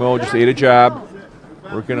 King Mo just ate a jab.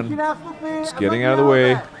 Working on just getting out of the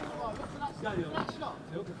way.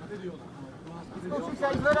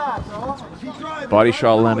 Body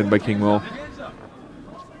shot landed by King Mo.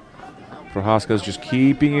 Prochazka's just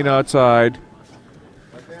keeping it outside.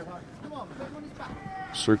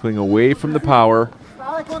 Circling away from the power.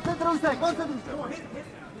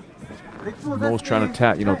 Mo's trying to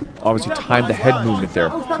tap, obviously time the head movement there.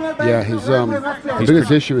 Yeah, the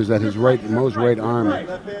biggest issue is that Mo's right arm,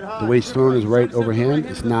 the way he's throwing his right overhand,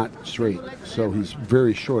 is not straight. So he's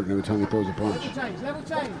very short every time he throws a punch. I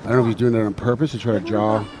don't know if he's doing that on purpose to try to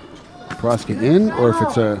draw Prochazka in, or if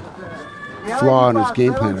it's a flaw in his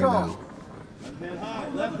game plan right now.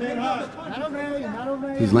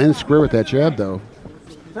 He's landing square with that jab, though.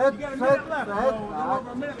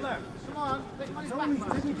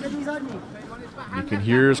 You can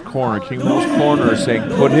hear his corner, King Mo's corner, saying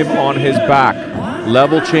put him on his back.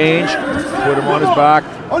 Level change, put him on his back.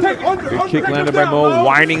 Good kick landed by Mo,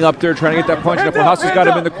 winding up there, trying to get that punch. Now Prochazka's got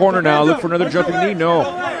him in the corner now. Look for another jumping knee. No.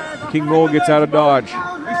 King Mo gets out of dodge.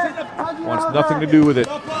 Wants nothing to do with it.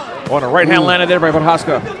 Oh, and a right hand landed there by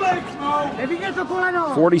Prochazka.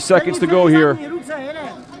 40 seconds to go here.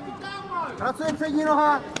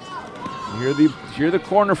 Hear the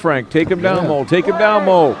corner, Frank. Take him down, Mo. Take him down,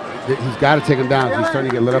 Mo. He's got to take him down. He's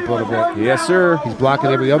starting to get lit up a little bit. Yes, sir. He's blocking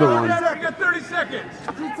every other one. 30 seconds.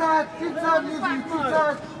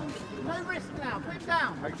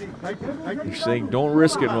 You're saying don't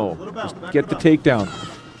risk it, Mo. Just get the takedown.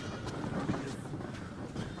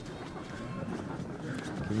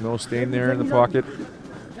 King Mo staying there in the pocket.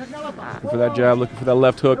 Looking for that jab, looking for that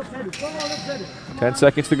left hook. 10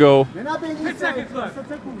 seconds to go. 10 seconds left.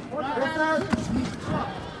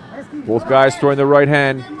 Both guys throwing the right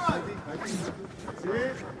hand.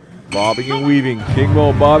 Bobbing and weaving. King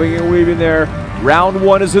Mo bobbing and weaving there. Round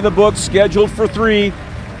 1 is in the books, scheduled for 3.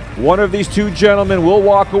 One of these two gentlemen will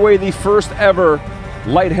walk away the first ever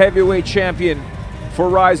light heavyweight champion for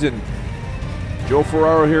Rizin. Joe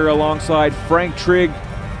Ferraro here alongside Frank Trigg,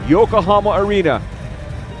 Yokohama Arena.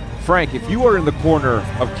 Frank, if you are in the corner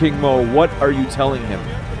of King Mo, what are you telling him?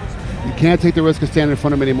 You can't take the risk of standing in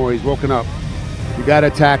front of him anymore. He's woken up. You got to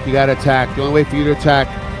attack. You got to attack. The only way for you to attack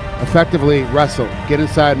effectively, wrestle. Get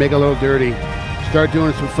inside, make it a little dirty. Start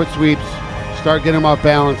doing some foot sweeps. Start getting him off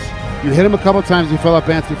balance. You hit him a couple times, he fell off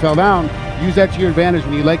balance, he fell down. Use that to your advantage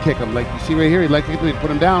when you leg kick him. Like you see right here, he leg kicked him, he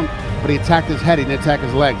put him down, but he attacked his head, he didn't attack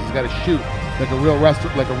his legs. He's got to shoot like a real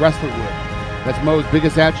wrestler, like a wrestler would. That's Mo's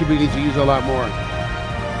biggest attribute. He needs to use a lot more.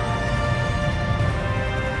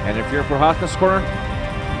 And if you're in Prochazka's corner,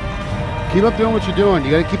 keep up doing what you're doing.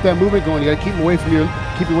 You got to keep that movement going. You got to keep him away from your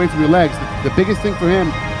legs. The biggest thing for him,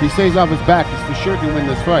 if he stays off his back, he's for sure can win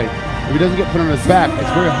this fight. If he doesn't get put on his back, it's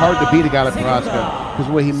very hard to beat a guy like Prochazka because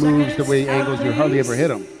the way he moves, the way he angles, you hardly ever hit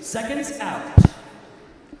him. Seconds out.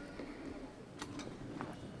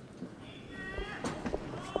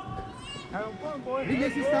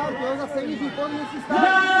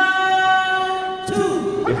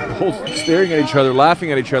 both staring at each other,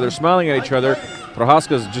 laughing at each other, smiling at each other.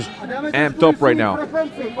 Prochazka's just amped up right now.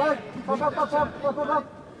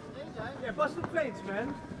 Yeah, bust some feints,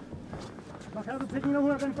 man.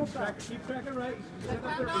 Keep tracking right.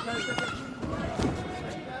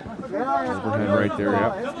 Overhand right there,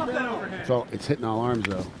 yeah. It's hitting all arms,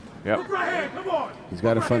 though. Yep. He's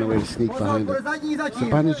got to find a way to sneak behind it. Sit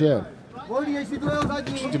behind his jab.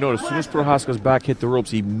 Interesting to note, as soon as Prochazka's back hit the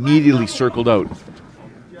ropes, he immediately circled out.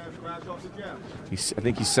 I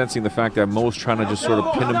think he's sensing the fact that Mo's trying to just sort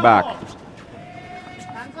of pin him back.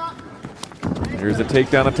 Here's the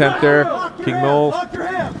takedown attempt there. King Mo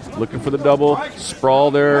looking for the double.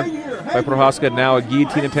 Sprawl there by Prochazka. Now a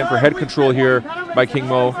guillotine attempt for head control here by King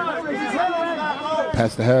Mo.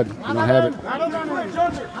 Pass the head. You don't have it.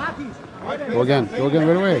 Go again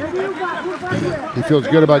right away. He feels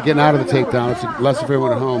good about getting out of the takedown. It's a lesson for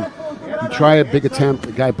everyone at home. You try a big attempt,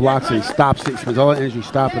 the guy blocks it, he stops it, he spends all that energy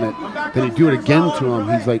stopping it. Then you do it again to him.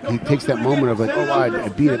 He's like, he takes that moment of like, oh, I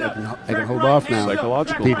beat it, I can hold off now.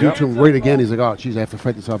 Psychological. They do it to him right again. He's like, oh, geez, I have to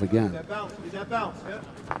fight this off again.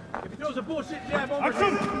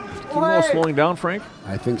 King Mo slowing down, Frank?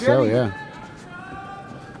 I think so, yeah.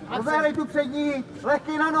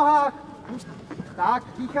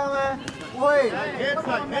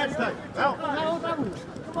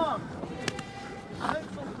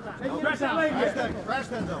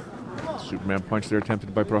 Superman punch there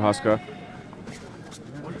attempted by Prochazka.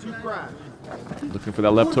 Looking for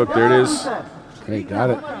that left hook. There it is. Hey,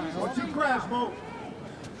 got it.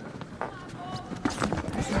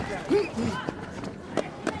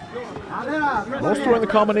 Most throwing the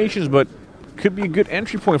combinations, but could be a good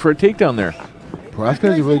entry point for a takedown there. Prochazka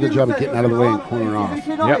does a really good job of getting out of the way and cornering off.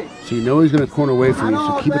 Yep. So you know he's going to corner away from you,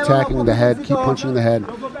 so keep attacking the head, keep punching the head,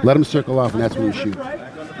 let him circle off, and that's when you shoot.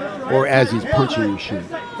 Or as he's punching, you shoot.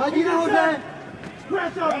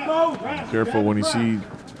 Careful when you see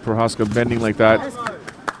Prochazka bending like that.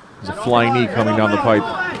 There's a flying knee coming down the pipe.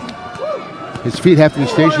 His feet have to be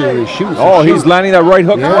stationary when he shoots. Oh, he's landing that right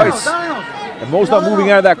hook twice. And Mo's not moving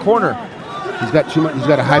out of that corner. He's got too much. He's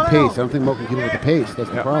got a high pace. I don't think Mo can keep up with the pace. That's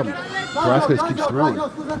the problem. Prochazka just keeps throwing.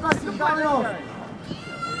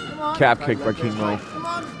 Calf kick by King Mo.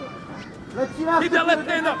 Keep that left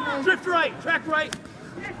hand up. Drift right. Track right.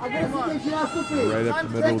 Right up the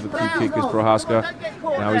middle of the two kick is Prochazka.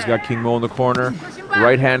 Now he's got King Mo in the corner.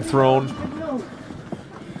 Right hand thrown.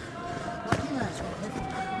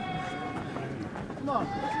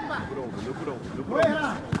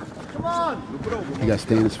 You got to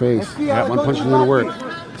stay in his face. That one punch is going to work.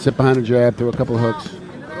 Sit behind a jab, throw a couple of hooks.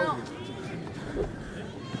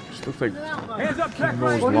 Just looks like King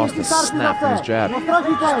Mo's lost a snap from his jab. Just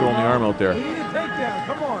throwing the arm out there.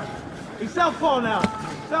 Come on. He's southpaw now.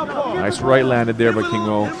 Southpaw. Nice right landed there by King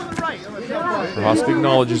Mo. Prochazka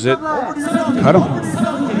acknowledges it. Cut him.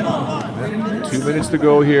 2 minutes to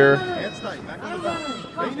go here.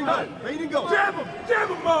 Jab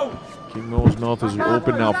him, Mo. King Mo's mouth is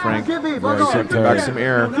open now, Frank. He's taking back some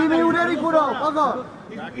air. He's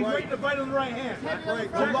waiting to bite on the right hand.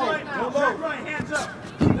 Go low. Right hands up.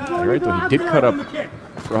 You're right, though. He did cut up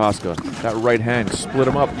Prochazka. That right hand split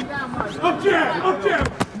him up. Up jab.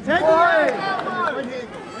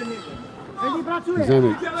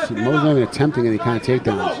 Mo's not even attempting any kind of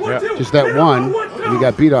takedowns. Just that one, and he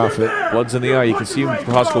got beat off it. Blood's in the eye. You can see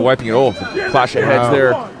Prochazka wiping it. Oh, clash of heads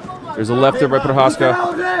there. There's a left there by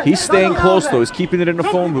Prochazka. He's staying close, though. He's keeping it in the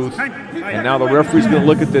phone booth. And now the referee's going to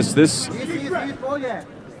look at this.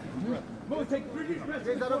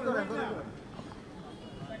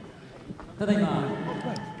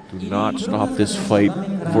 Do not stop this fight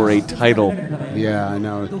for a title. Yeah, I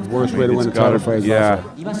know. The worst way to win a title fight. Yeah.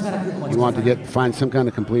 You want to find some kind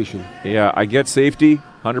of completion. Yeah, I get safety,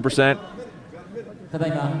 100%.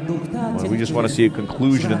 Well, we just want to see a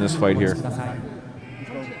conclusion in this fight here.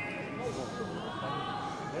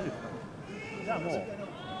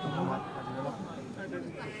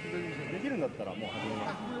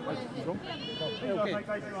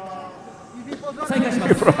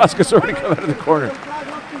 Prochazka's already come out of the corner.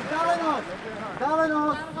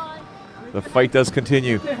 The fight does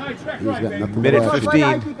continue. Minute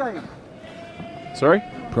 15. Sorry?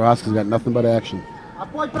 Prochazka's got nothing but action.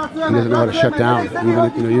 He doesn't know how to shut down.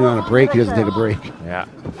 Even on a break, he doesn't take a break. Yeah,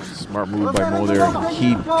 smart move by Mo there.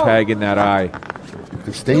 Key tag in that eye.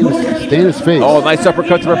 And stay in his face. Oh, nice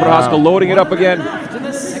uppercut to Prochazka, loading it up again.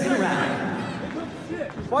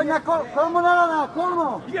 You got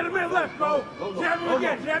a minute left, Mo. Jab him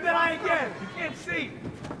again. Jab that eye again. You can't see.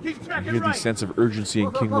 Keep tracking Hear the right. sense of urgency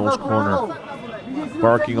in King Mo's corner,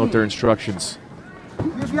 barking out their instructions. Oh,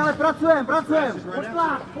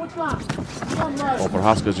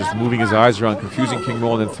 Prochazka's just moving his eyes around, confusing King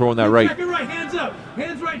Mo, and then throwing that right. Hands up.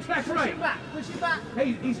 Hands right, track right.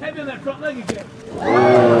 Hey, he's heavy on that front leg again.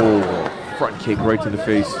 Oh, front kick right to the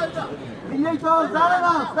face.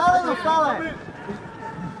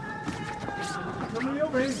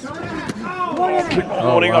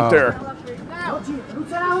 Loading up there.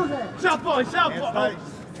 Southpaw.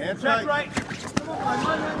 Hands right.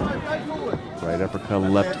 Right uppercut,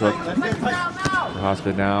 left hook.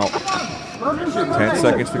 Prochazka now. 10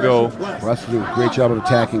 seconds to go. Prochazka doing a great job of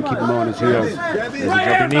attacking, keeping him on his heels. There's a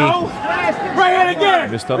jumping knee. Right hand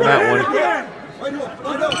again. Missed on that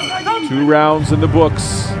one. 2 rounds in the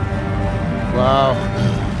books. Wow.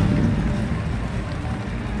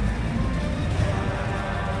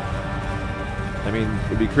 I mean,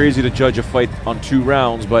 it'd be crazy to judge a fight on 2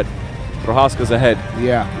 rounds, but Prochazka's ahead.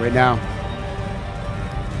 Yeah, right now.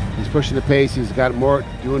 He's pushing the pace. He's got more,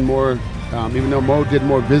 doing more. Even though Mo did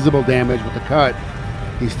more visible damage with the cut,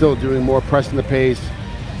 he's still doing more, pressing the pace,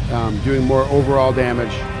 doing more overall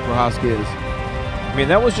damage. Prochazka is. I mean,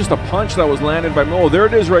 that was just a punch that was landed by Mo. There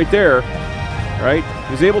it is right there, right?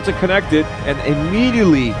 He was able to connect it and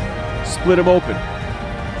immediately split him open.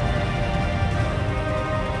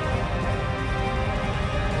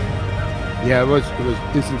 Yeah, it was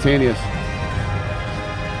instantaneous.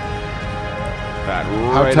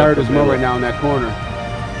 How Right tired is Mo right now in that corner?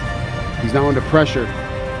 He's now under pressure.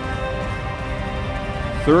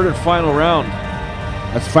 3rd and final round.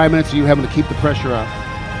 That's 5 minutes of you having to keep the pressure up.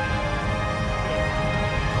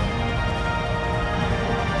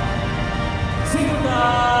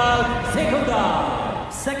 Second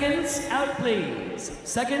down. Seconds out, please.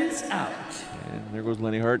 Seconds out. And there goes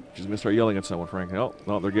Lenny Hart. She's going to start yelling at someone, Frank. No,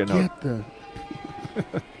 they're getting out. Get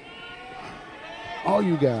the... All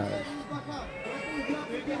you guys.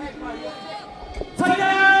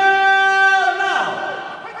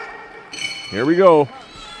 Here we go.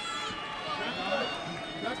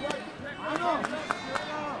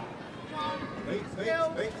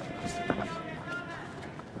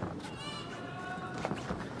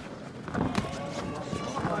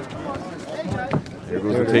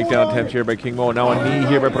 takedown attempt here by King Mo. Now a knee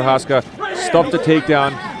here by Prochazka. Stuffed the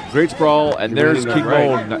takedown. Great sprawl, and there's King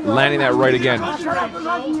Mo landing that right again.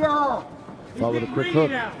 Followed a quick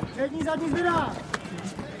hook. Nice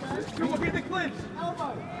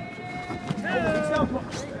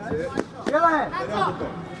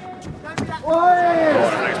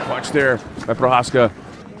punch there by Prochazka.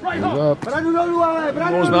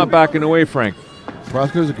 Mo's not backing away, Frank.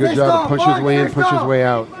 Prochazka does a good job to punch his way in, punch his way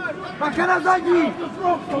out.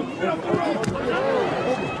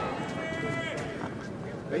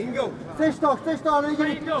 Chceš to, ale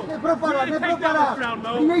nepropadá.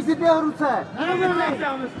 Měj si ty ruce.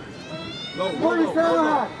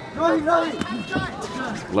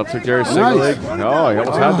 Left hook there, single leg. No, he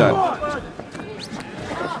almost had that.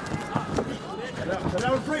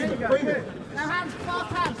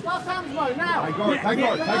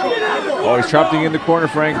 Oh, he's trapping in the corner,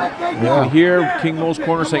 Frank. You can hear King Mo's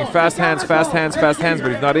corner saying fast hands, fast hands, fast hands,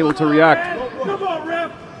 but he's not able to react.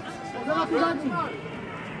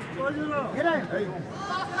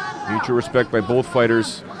 Mutual respect by both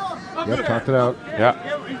fighters. Yep, talked it out. Yeah.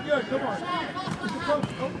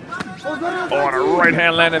 Oh, and a right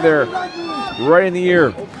hand landed there. Right in the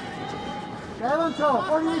ear.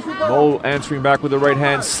 Mo answering back with the right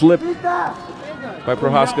hand. Slip by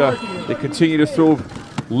Prochazka. They continue to throw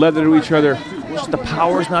leather to each other. Just the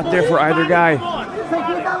power's not there for either guy.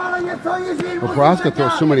 Well, Prochazka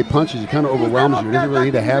throws so many punches, he kind of overwhelms you. He doesn't really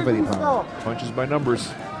need to have any power. Punches by numbers.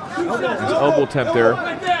 His elbow attempt there.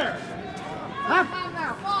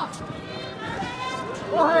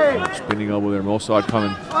 Spinning elbow there. Mo saw it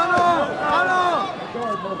coming. Mo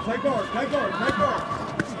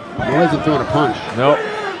hasn't thrown a punch. No.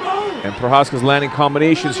 And Prochazka's landing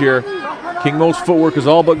combinations here. King Mo's footwork is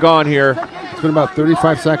all but gone here. It's been about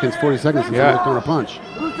 35 seconds, 40 seconds since he's thrown a punch.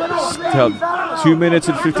 2 minutes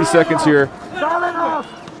and 50 seconds here.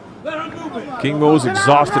 King Mo's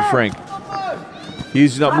exhausted, Frank.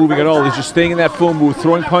 He's not moving at all. He's just staying in that phone booth,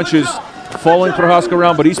 throwing punches, following Prochazka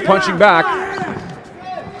around, but he's punching back.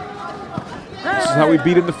 This is how we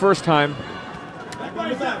beat him the first time.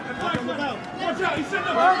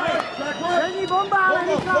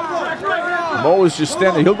 Mo is just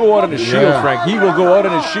standing. He'll go out on his shield, Frank. He will go out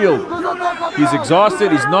on his shield. He's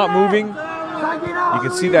exhausted. He's not moving. You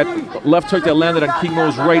can see that left hook that landed on King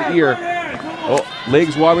Mo's right ear. Oh,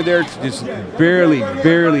 legs wobbled there. Just barely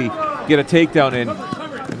get a takedown in.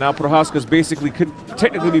 And now Prochazka's basically could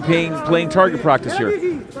technically be playing target practice here.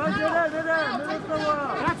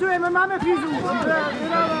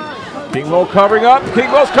 King Mo covering up.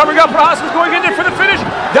 King Mo's covering up. Prochazka's going in there for the finish.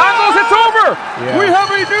 Down goes, it's over. Yeah. We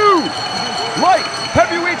have a new light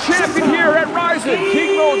heavyweight champion here at Rizin.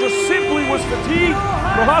 King Mo just simply was fatigued.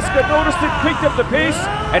 Prochazka noticed it, picked up the pace,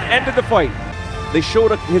 and ended the fight. They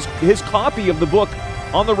showed his copy of the book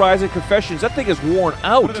on the Rizin Confessions. That thing is worn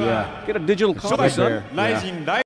out. Yeah. Get a digital copy, son.